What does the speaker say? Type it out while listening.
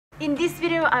In this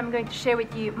video, I'm going to share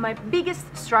with you my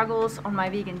biggest struggles on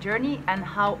my vegan journey and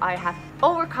how I have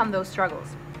overcome those struggles.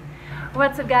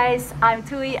 What's up guys, I'm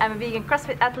Tui, I'm a vegan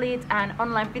CrossFit athlete and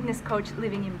online fitness coach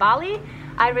living in Bali.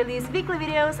 I release weekly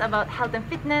videos about health and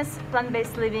fitness,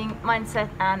 plant-based living, mindset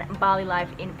and Bali life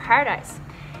in paradise.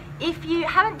 If you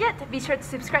haven't yet, be sure to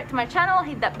subscribe to my channel,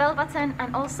 hit that bell button,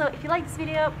 and also if you like this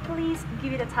video, please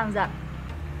give it a thumbs up.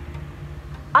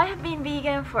 I have been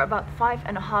vegan for about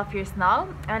 5.5 years now,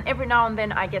 and every now and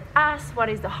then I get asked what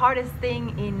is the hardest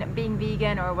thing in being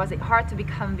vegan, or was it hard to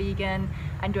become vegan,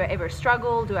 and do I ever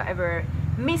struggle, do I ever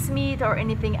miss meat or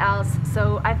anything else.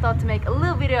 So I thought to make a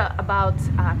little video about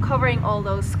covering all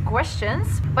those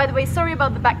questions. By the way, sorry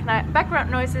about the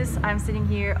background noises. I'm sitting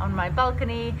here on my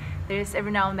balcony. There's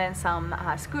every now and then some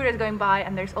scooters going by,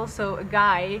 and there's also a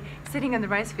guy sitting on the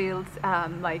rice field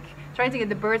like trying to get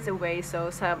the birds away, so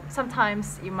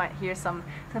sometimes you might hear some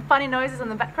funny noises on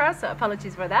the background, so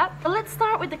apologies for that. But let's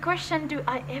start with the question, do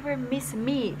I ever miss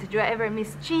meat? Do I ever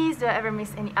miss cheese? Do I ever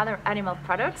miss any other animal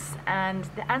products? And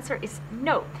the answer is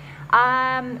no.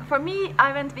 For me,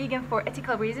 I went vegan for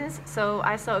ethical reasons. So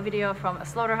I saw a video from a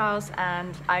slaughterhouse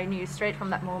and I knew straight from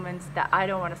that moment that I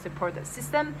don't want to support the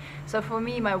system. So for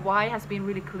me, my why has been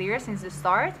really clear since the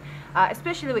start.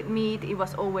 Especially with meat, it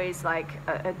was always like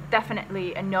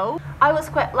definitely a no. I was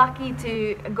quite lucky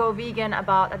to go vegan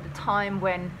about at the time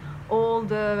when all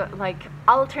the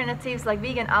alternatives, like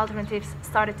vegan alternatives,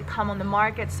 started to come on the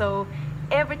market. So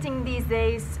everything these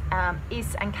days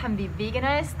is and can be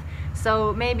veganized.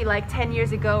 So maybe like 10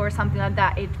 years ago or something like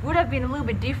that, it would have been a little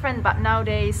bit different, but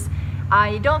nowadays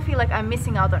I don't feel like I'm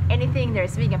missing out on anything.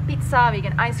 There's vegan pizza,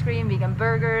 vegan ice cream, vegan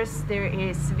burgers, there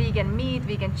is vegan meat,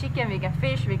 vegan chicken, vegan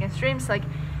fish, vegan shrimps.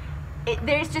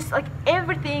 There's just like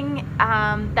everything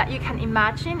that you can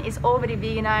imagine is already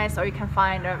veganized, or you can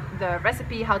find the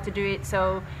recipe how to do it.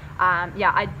 So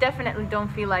yeah, I definitely don't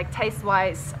feel like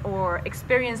taste-wise or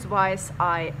experience-wise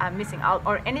I am missing out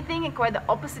or anything. Quite the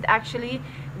opposite actually.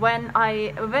 When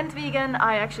I went vegan,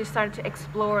 I actually started to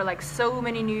explore like so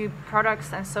many new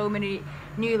products and so many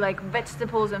new like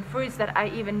vegetables and fruits that I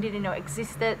even didn't know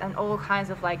existed, and all kinds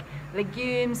of like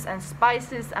legumes and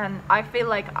spices. And I feel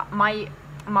like my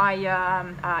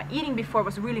eating before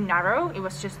was really narrow. It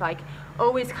was just like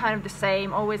always kind of the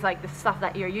same, always like the stuff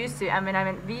that you're used to. And when I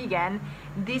went vegan,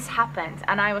 this happened,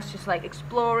 and I was just like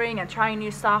exploring and trying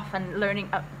new stuff and learning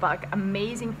about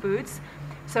amazing foods.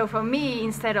 So for me,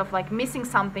 instead of like missing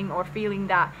something or feeling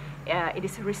that it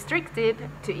is restricted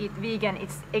to eat vegan,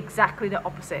 it's exactly the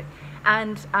opposite.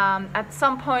 And at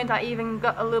some point I even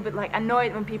got a little bit like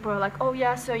annoyed when people are like, oh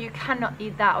yeah, so you cannot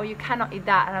eat that, or you cannot eat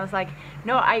that. And I was like,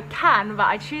 no, I can, but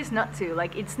I choose not to.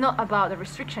 Like, it's not about the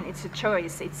restriction, it's a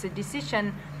choice, it's a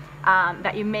decision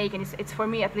that you make. And it's for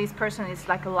me, at least personally, it's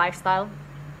like a lifestyle,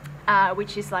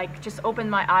 which is like just opened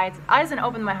my eyes and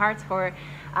opened my heart for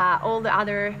all the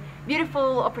other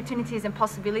beautiful opportunities and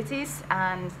possibilities,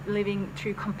 and living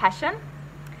through compassion.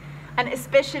 And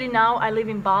especially now I live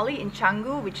in Bali, in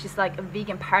Canggu, which is like a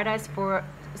vegan paradise.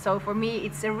 So for me,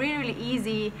 it's really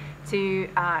easy to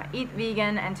eat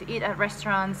vegan and to eat at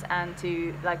restaurants and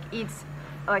to like eat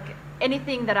like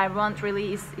anything that I want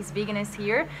really is veganized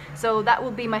here. So that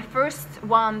will be my first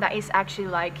one that is actually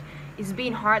like, it's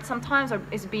been hard sometimes, or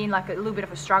it's been like a little bit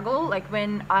of a struggle. Like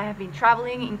when I have been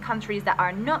traveling in countries that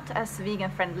are not as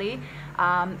vegan friendly,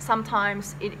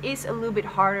 sometimes it is a little bit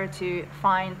harder to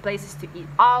find places to eat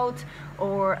out,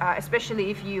 or especially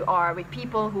if you are with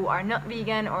people who are not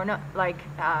vegan or not like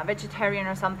vegetarian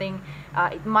or something.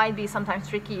 It might be sometimes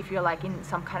tricky if you're like in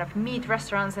some kind of meat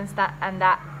restaurants and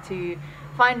that to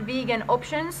find vegan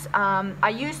options. I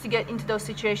used to get into those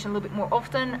situations a little bit more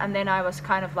often, and then I was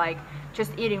kind of like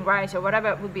just eating rice or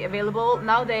whatever would be available.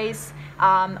 Nowadays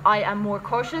I am more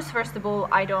cautious. First of all,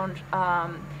 I don't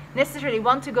necessarily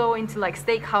want to go into like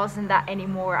steakhouse and that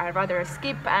anymore. I'd rather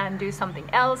skip and do something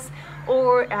else.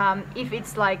 Or if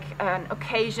it's like an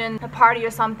occasion, a party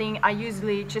or something, I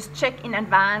usually just check in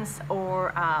advance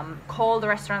or call the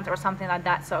restaurant or something like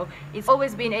that. So it's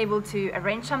always been able to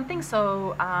arrange something.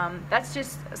 So that's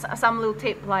just some little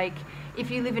tip, like if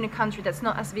you live in a country that's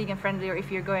not as vegan friendly, or if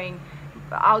you're going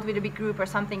out with a big group or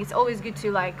something, it's always good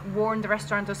to like warn the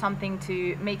restaurant or something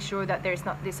to make sure that there's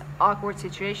not this awkward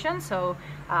situation. So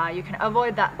you can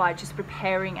avoid that by just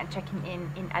preparing and checking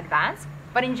in advance.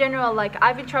 But in general, like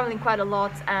I've been traveling quite a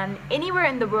lot, and anywhere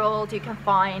in the world you can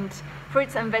find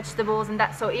fruits and vegetables and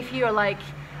that. So if you're like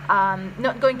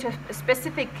not going to a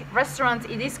specific restaurant,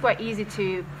 it is quite easy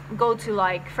to go to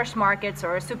like fresh markets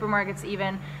or supermarkets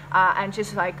even, and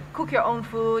just like cook your own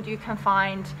food. You can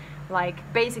find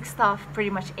like basic stuff pretty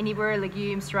much anywhere,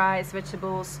 legumes, rice,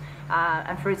 vegetables,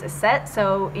 and fruits as said.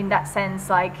 So in that sense,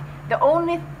 like the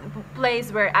only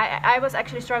place where I was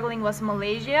actually struggling was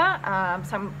Malaysia.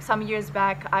 Some years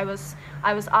back, I was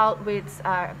out with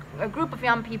a group of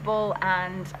young people,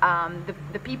 and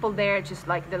the people there, just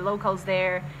like the locals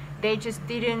there, they just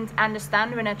didn't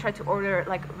understand when I tried to order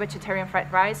like vegetarian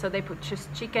fried rice. So they put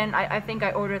just chicken. I think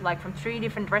I ordered like from 3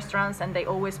 different restaurants, and they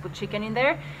always put chicken in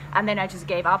there. And then I just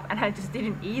gave up, and I just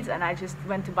didn't eat, and I just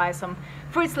went to buy some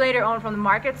fruits later on from the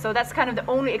market. So that's kind of the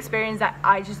only experience that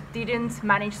I just didn't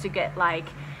manage to get like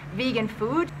vegan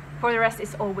food. For the rest,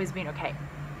 it's always been okay.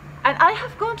 And I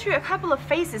have gone through a couple of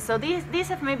phases. So these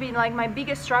have maybe like my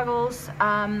biggest struggles.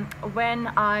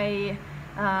 When I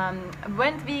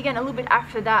went vegan, a little bit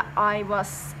after that, I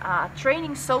was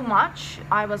training so much.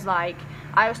 I was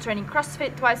training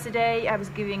CrossFit twice a day. I was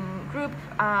giving group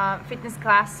fitness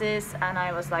classes, and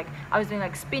I was doing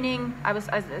like spinning. I was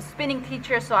a spinning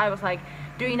teacher, so I was like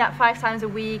doing that 5 times a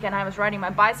week, and I was riding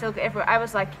my bicycle everywhere. I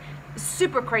was like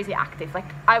super crazy active. Like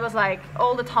I was like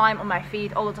all the time on my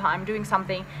feet, all the time doing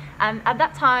something. And at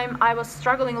that time, I was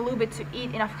struggling a little bit to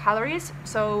eat enough calories.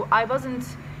 So I wasn't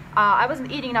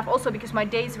eating enough, also because my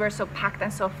days were so packed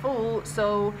and so full.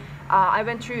 So I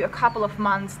went through a couple of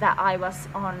months that I was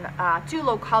on too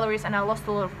low calories, and I lost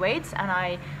a lot of weight, and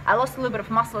I lost a little bit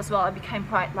of muscle as well. I became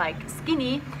quite like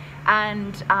skinny.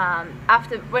 And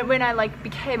when I like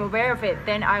became aware of it,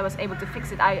 then I was able to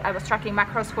fix it. I was tracking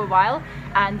macros for a while,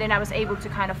 and then I was able to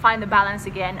kind of find the balance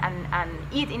again and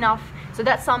eat enough. So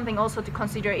that's something also to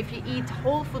consider. If you eat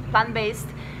whole food plant-based,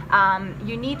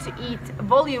 you need to eat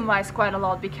volume-wise quite a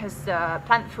lot, because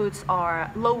plant foods are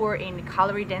lower in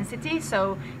calorie density.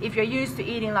 So if you're used to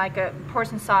eating like a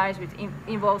portion size which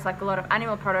involves like a lot of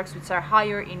animal products, which are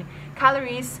higher in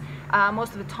calories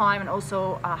most of the time, and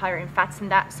also higher in fats than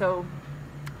that. So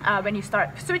when you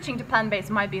start switching to plant-based,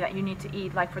 it might be that you need to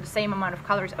eat like for the same amount of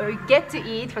calories, or you get to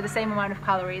eat for the same amount of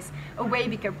calories a way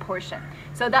bigger portion.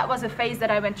 So that was a phase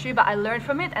that I went through, but I learned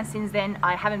from it, and since then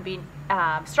I haven't been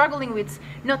struggling with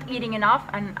not eating enough,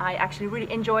 and I actually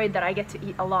really enjoyed that I get to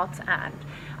eat a lot, and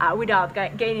without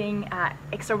gaining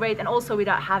extra weight, and also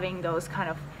without having those kind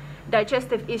of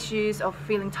digestive issues of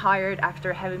feeling tired after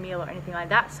a heavy meal or anything like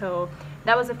that. So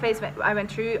that was a phase I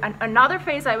went through. And another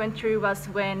phase I went through was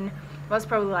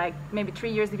probably like maybe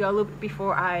 3 years ago, a little bit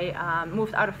before I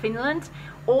moved out of Finland.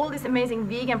 All these amazing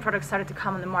vegan products started to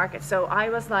come on the market. So I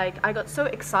got so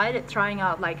excited trying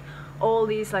out like all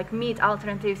these like meat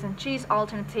alternatives and cheese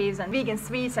alternatives and vegan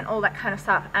sweets and all that kind of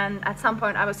stuff. And at some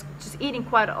point I was just eating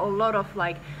quite a lot of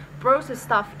like processed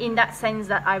stuff, in that sense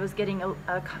that I was getting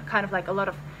a kind of like a lot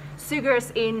of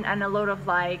sugars in, and a lot of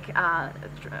like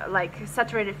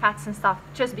saturated fats and stuff,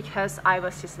 just because I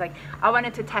was just like, I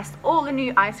wanted to test all the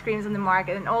new ice creams on the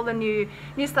market and all the new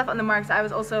stuff on the market. So I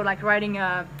was also like writing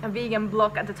a vegan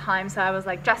blog at the time, so I was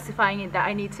like justifying it that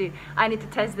I need to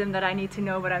test them, that I need to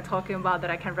know what I'm talking about,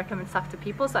 that I can recommend stuff to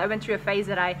people. So I went through a phase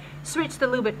that I switched a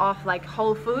little bit off like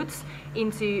whole foods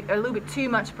into a little bit too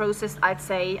much processed, I'd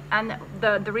say, and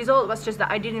the result was just that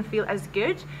I didn't feel as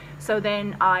good. So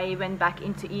then I went back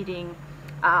into eating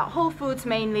whole foods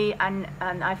mainly, and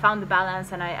I found the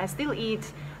balance, and I still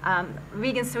eat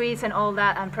vegan sweets and all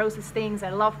that, and processed things. I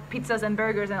love pizzas and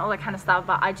burgers and all that kind of stuff,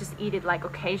 but I just eat it like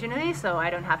occasionally, so I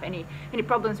don't have any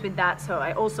problems with that. So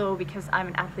I also, because I'm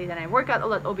an athlete and I work out a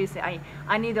lot, obviously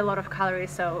I need a lot of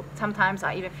calories, so sometimes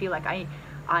I even feel like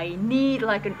I need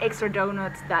like an extra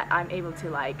donut that I'm able to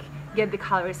like get the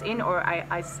calories in, or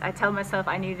I tell myself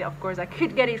I need it. Of course I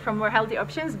could get it from more healthy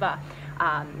options, but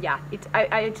yeah,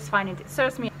 I just find it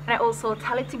serves me. And I also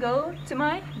tell it to go to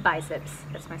my biceps.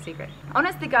 That's my secret.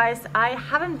 Honestly guys, I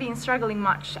haven't been struggling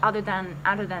much other than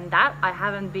that. I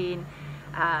haven't been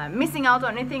missing out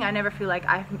on anything. I never feel like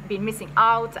I've been missing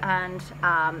out, and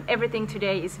everything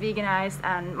today is veganized,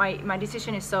 and my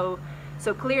decision is so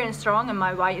clear and strong, and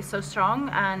my why is so strong.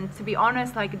 And to be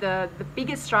honest, like the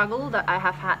biggest struggle that I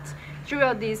have had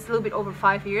throughout these little bit over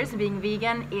 5 years being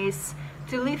vegan is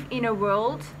to live in a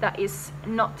world that is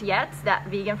not yet that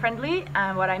vegan friendly.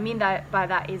 And what I mean by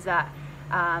that is that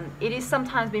it is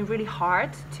sometimes been really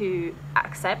hard to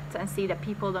accept and see that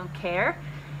people don't care.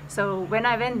 So when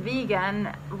I went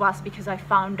vegan was because I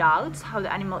found out how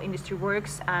the animal industry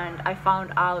works, and I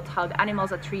found out how the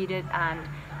animals are treated, and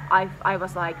I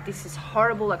was like, this is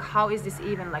horrible, like how is this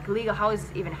even like legal, how is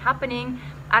this even happening?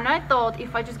 And I thought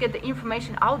if I just get the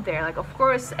information out there, like of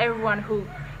course everyone who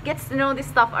gets to know this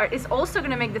stuff is also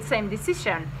going to make the same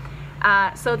decision.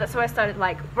 So that's why I started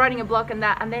like writing a blog and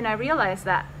that, and then I realized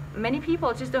that many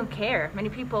people just don't care. Many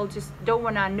people just don't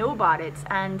want to know about it,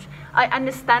 and I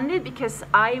understand it because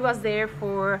I was there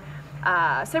for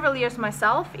several years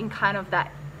myself in kind of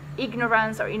that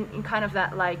ignorance, or in kind of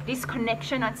that like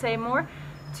disconnection, I'd say, more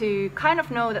to kind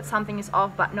of know that something is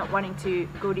off, but not wanting to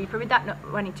go deeper with that, not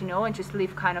wanting to know, and just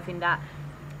live kind of in that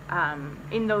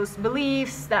in those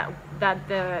beliefs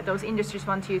that those industries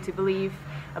want you to believe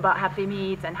about happy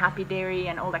meat and happy dairy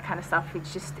and all that kind of stuff,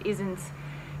 which just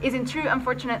isn't true,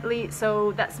 unfortunately.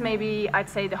 So that's maybe, I'd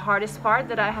say, the hardest part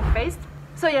that I have faced.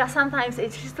 So yeah, sometimes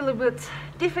it's just a little bit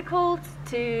difficult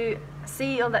to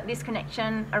see all that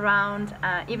disconnection around,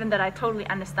 even that I totally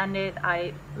understand it.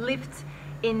 I lived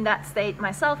in that state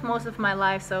myself most of my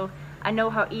life, so I know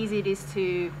how easy it is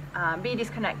to be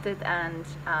disconnected and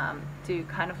to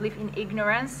kind of live in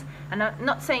ignorance. And I'm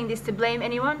not saying this to blame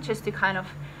anyone, just to kind of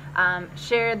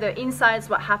share the insights,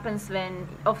 what happens when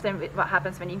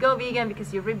you go vegan,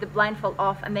 because you rip the blindfold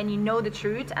off and then you know the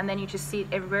truth, and then you just see it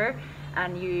everywhere.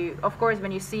 And you, of course,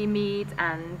 when you see meat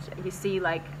and you see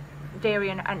like dairy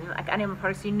and like animal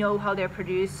products, you know how they're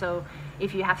produced. So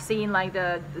if you have seen like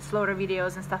the slaughter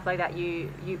videos and stuff like that, you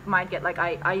might get like,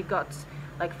 I got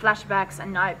like flashbacks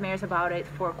and nightmares about it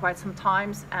for quite some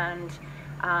times. And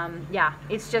yeah,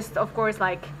 it's just, of course,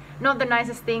 like not the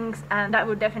nicest things, and that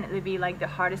would definitely be like the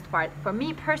hardest part for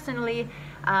me personally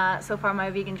so far, my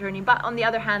vegan journey. But on the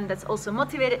other hand, that's also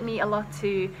motivated me a lot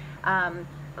to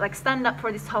like stand up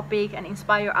for this topic and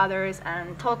inspire others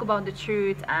and talk about the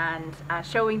truth, and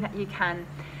showing that you can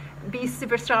be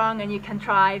super strong and you can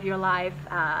thrive your life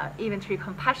even through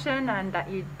compassion, and that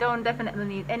you don't definitely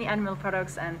need any animal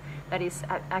products, and that is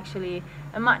actually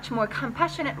a much more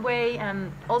compassionate way,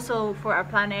 and also for our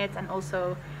planet and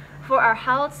also for our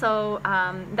health. So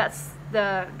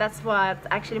that's what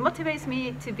actually motivates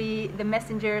me to be the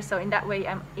messenger. So in that way,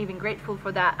 I'm even grateful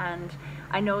for that, and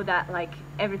I know that like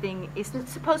everything is not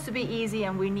supposed to be easy,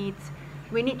 and we need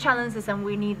challenges, and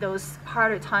we need those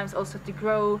harder times also to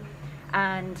grow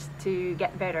and to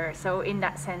get better. So in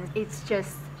that sense, it's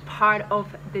just part of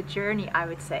the journey, I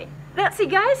would say. That's it,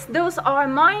 guys. Those are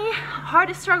my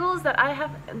hardest struggles that I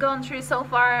have gone through so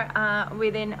far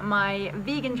within my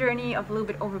vegan journey of a little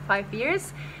bit over 5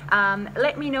 years.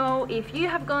 Let me know if you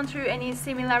have gone through any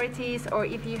similarities, or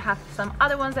if you have some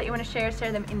other ones that you want to share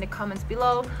them in the comments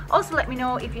below. Also, let me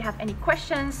know if you have any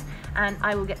questions, and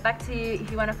I will get back to you.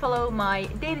 If you want to follow my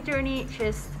daily journey,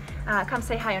 just come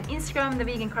say hi on Instagram, The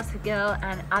Vegan CrossFit Girl,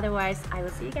 and otherwise I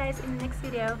will see you guys in the next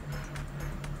video.